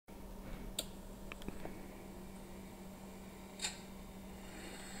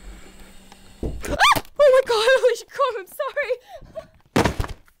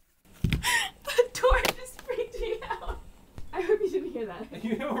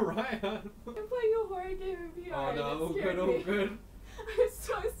alright? I'm playing a horror game in VR. Oh no, all good, all good. I'm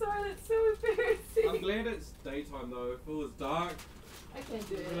so sorry, that's so embarrassing. I'm glad it's daytime though. If it was dark. I can't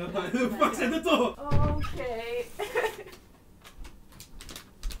do it. Who the fuck's at the door? Okay.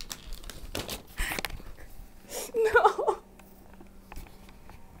 No.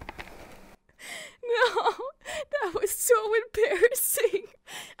 No. That was so embarrassing.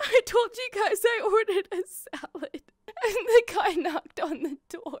 I told you guys I ordered a salad. And the guy knocked on the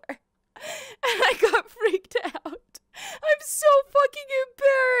door. And I got freaked out. I'm so fucking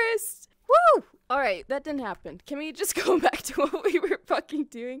embarrassed. Woo! Alright, that didn't happen. Can we just go back to what we were fucking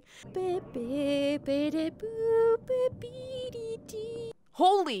doing?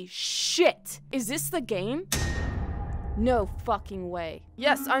 Holy shit! Is this the game? No fucking way.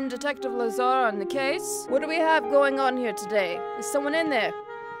 Yes, I'm Detective Lazar on the case. What do we have going on here today? Is someone in there?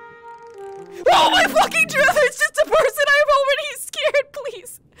 Oh my fucking truth! It's just a person! I'm already scared,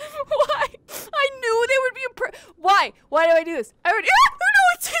 please! Why? I knew they would be Why? Why do I do this? I already- Oh no,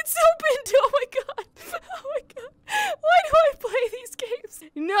 it's opened! Oh my god! Oh my god! Why do I play these games?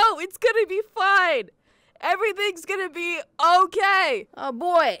 No, it's gonna be fine! Everything's gonna be okay! Oh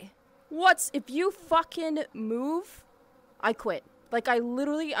boy. If you fucking move, I quit. Like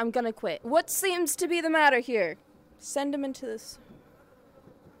I'm gonna quit. What seems to be the matter here? Send him into this.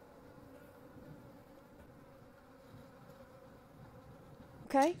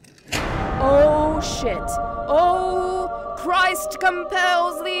 Okay. Oh shit. Oh, Christ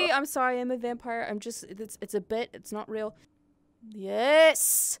compels thee. I'm sorry, I'm a vampire. It's a bit, it's not real.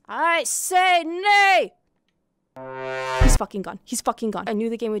 Yes, I say nay. He's fucking gone. He's fucking gone. I knew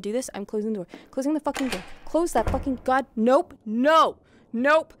the game would do this. I'm closing the door. Closing the fucking door. Close that fucking god. Nope. No.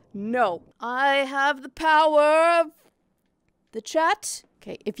 Nope. No. I have the power of the chat.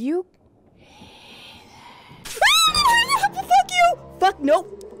 Okay, if you... Fuck you! Fuck, no!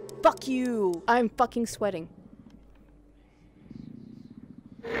 Fuck you! I'm fucking sweating.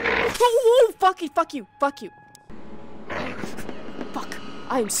 Oh, fuck you, fuck you, fuck you. Fuck.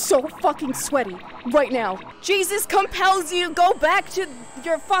 I'm so fucking sweaty right now. Jesus compels you, go back to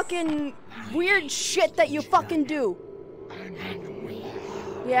your fucking weird shit that you fucking do.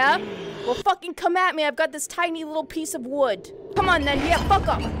 Yeah? Well, fucking come at me. I've got this tiny little piece of wood. Come on then, yeah, fuck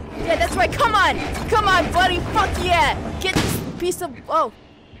up. Yeah, that's right, come on! Come on, buddy, fuck yeah! Get this piece of, oh,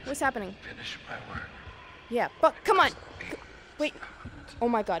 what's happening? Finish my work. Yeah, fuck, come on! Wait, oh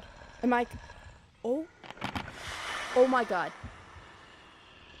my god. Am I, oh my god.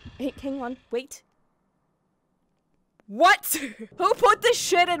 Hey, hang on, wait. What? Who put this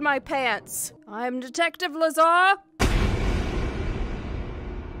shit in my pants? I'm Detective Lazar.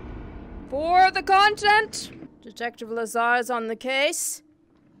 For the content, Detective Lazar's on the case.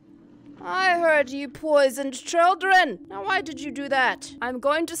 I heard you poisoned children. Now why did you do that? I'm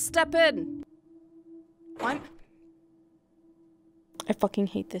going to step in. I fucking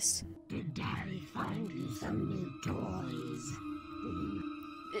hate this. Did Daddy find you some new toys?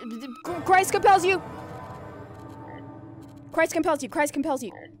 Christ compels you! Christ compels you! Christ compels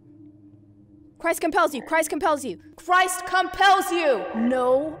you! Christ compels you! Christ compels you! Christ compels you!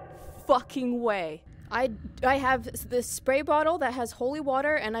 No fucking way. I have this spray bottle that has holy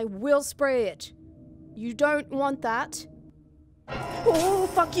water and I will spray it. You don't want that. Oh,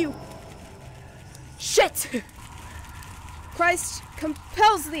 fuck you! Shit! Christ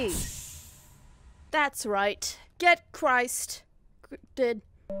compels thee! That's right. Get Christ. Did.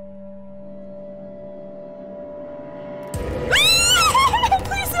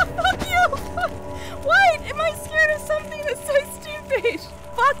 Please, fuck you! Why am I scared of something that's so stupid?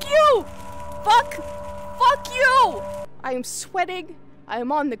 Fuck you! Fuck you! I am sweating. I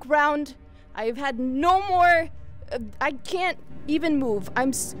am on the ground. I have had no more. I can't even move.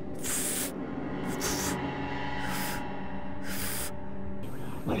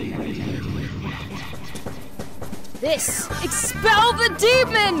 What are you gonna do with This! Expel the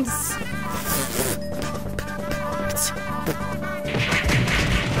demons!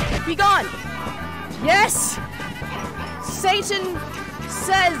 Be gone! Yes! Satan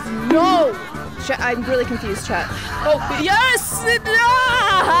says no! I'm really confused, chat. Oh, yes!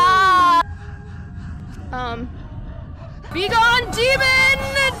 Be gone, demon!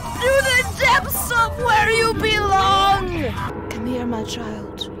 To the depths of where you belong! Come here, my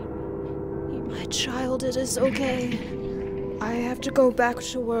child. My child, it is okay. I have to go back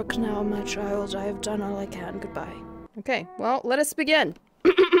to work now, my child. I have done all I can. Goodbye. Okay, well, let us begin.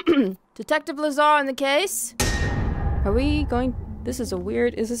 Detective Lazar on the case. Are we going... This is a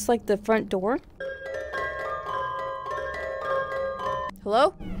weird... Is this like the front door?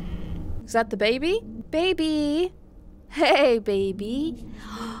 Hello? Is that the baby? Baby! Hey, baby.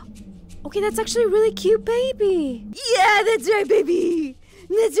 Okay, that's actually a really cute baby. Yeah, that's right, baby.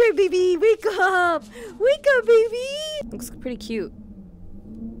 That's right, baby. Wake up. Wake up, baby. Looks pretty cute.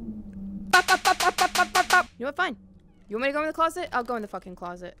 Bop, bop, bop, bop, bop, bop, bop, bop. You know what? Fine. You want me to go in the closet? I'll go in the fucking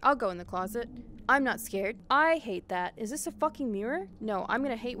closet. I'll go in the closet. I'm not scared. I hate that. Is this a fucking mirror? No, I'm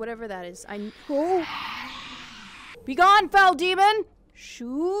gonna hate whatever that is. Oh. Be gone, foul demon.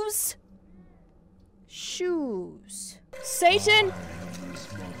 Shoes. Shoes. Satan.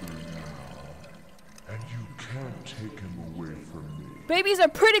 And you can't take him away from me. Babies are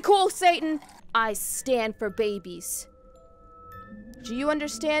pretty cool, Satan. I stand for babies. Do you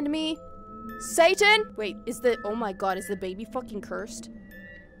understand me? Satan? Wait, oh my god, is the baby fucking cursed?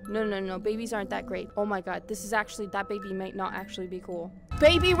 No, babies aren't that great. Oh my god, that baby might not actually be cool.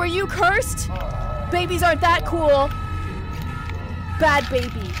 Baby, were you cursed? Babies aren't that cool. Bad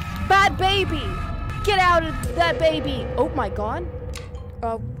baby. Bad baby. Get out of that baby. Oh my god.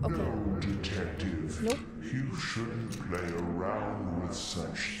 Oh, okay. No, detective. Nope. You shouldn't play around with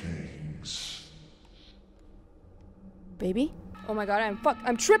such things. Baby? Oh my god,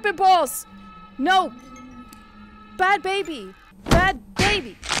 I'm tripping balls! No! Bad baby! Bad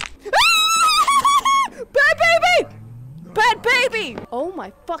baby! Bad baby! Bad baby! Oh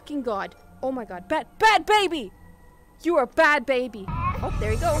my fucking god. Oh my god. Bad baby! You are a bad baby. Oh,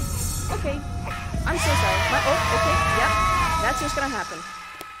 there you go. Okay. I'm so sorry. Okay. Yep. That's just gonna happen.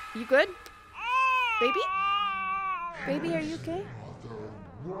 You good? Baby? Baby, are you okay?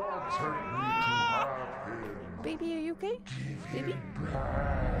 Baby, are you okay? Baby?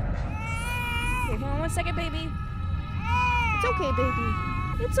 Okay, hold on 1 second, baby. It's okay, baby.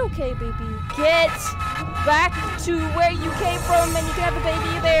 It's okay, baby. Get back to where you came from and you can have the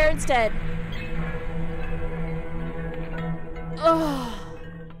baby there instead. Oh.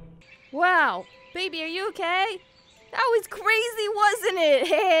 Wow. Baby, are you okay? That was crazy, wasn't it?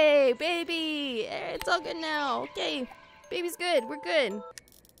 Hey, baby. It's all good now. Okay. Baby's good. We're good.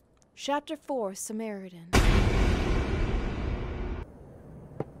 Chapter 4, Samaritan.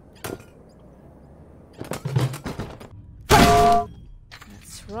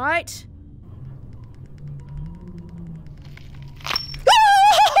 That's right.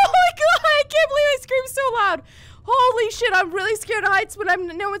 Oh my god, I can't believe I screamed so loud. Holy shit, I'm really scared of heights, but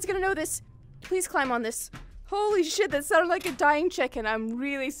no one's gonna know this. Please climb on this. Holy shit, that sounded like a dying chicken. I'm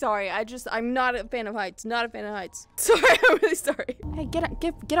really sorry. I'm not a fan of heights. Not a fan of heights. Sorry, I'm really sorry. Hey, get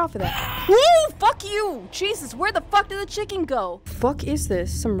off of that. Woo! Fuck you! Jesus, where the fuck did the chicken go? Fuck is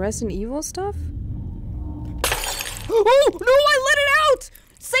this? Some Resident Evil stuff? Oh, no, I let it out!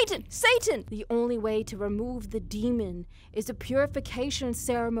 Satan! Satan! The only way to remove the demon is a purification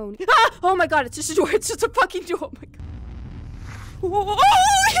ceremony. Ah! Oh my god, it's just a door. It's just a fucking door. Oh my god. Oh,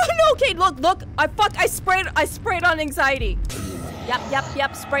 no, okay, look. I sprayed on anxiety.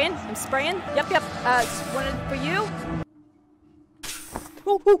 Yep, spraying. I'm spraying. Yep. One for you.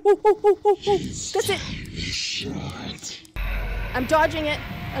 Oh. That's it. I'm dodging it.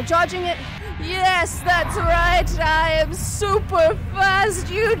 Yes, that's right. I am super fast.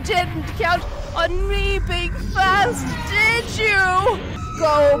 You didn't count on me being fast, did you?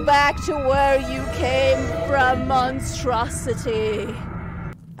 Go back to where you came from, monstrosity.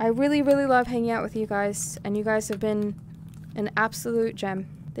 I really love hanging out with you guys, and you guys have been an absolute gem.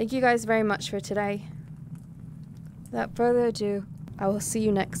 Thank you guys very much for today. Without further ado, I will see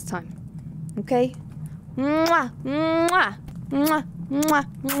you next time. Okay? Mwah, mwah, mwah, mwah,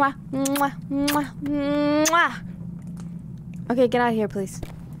 mwah, mwah, mwah, mwah. Okay, get out of here, please.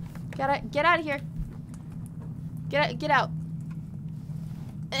 Get out of here. Get out.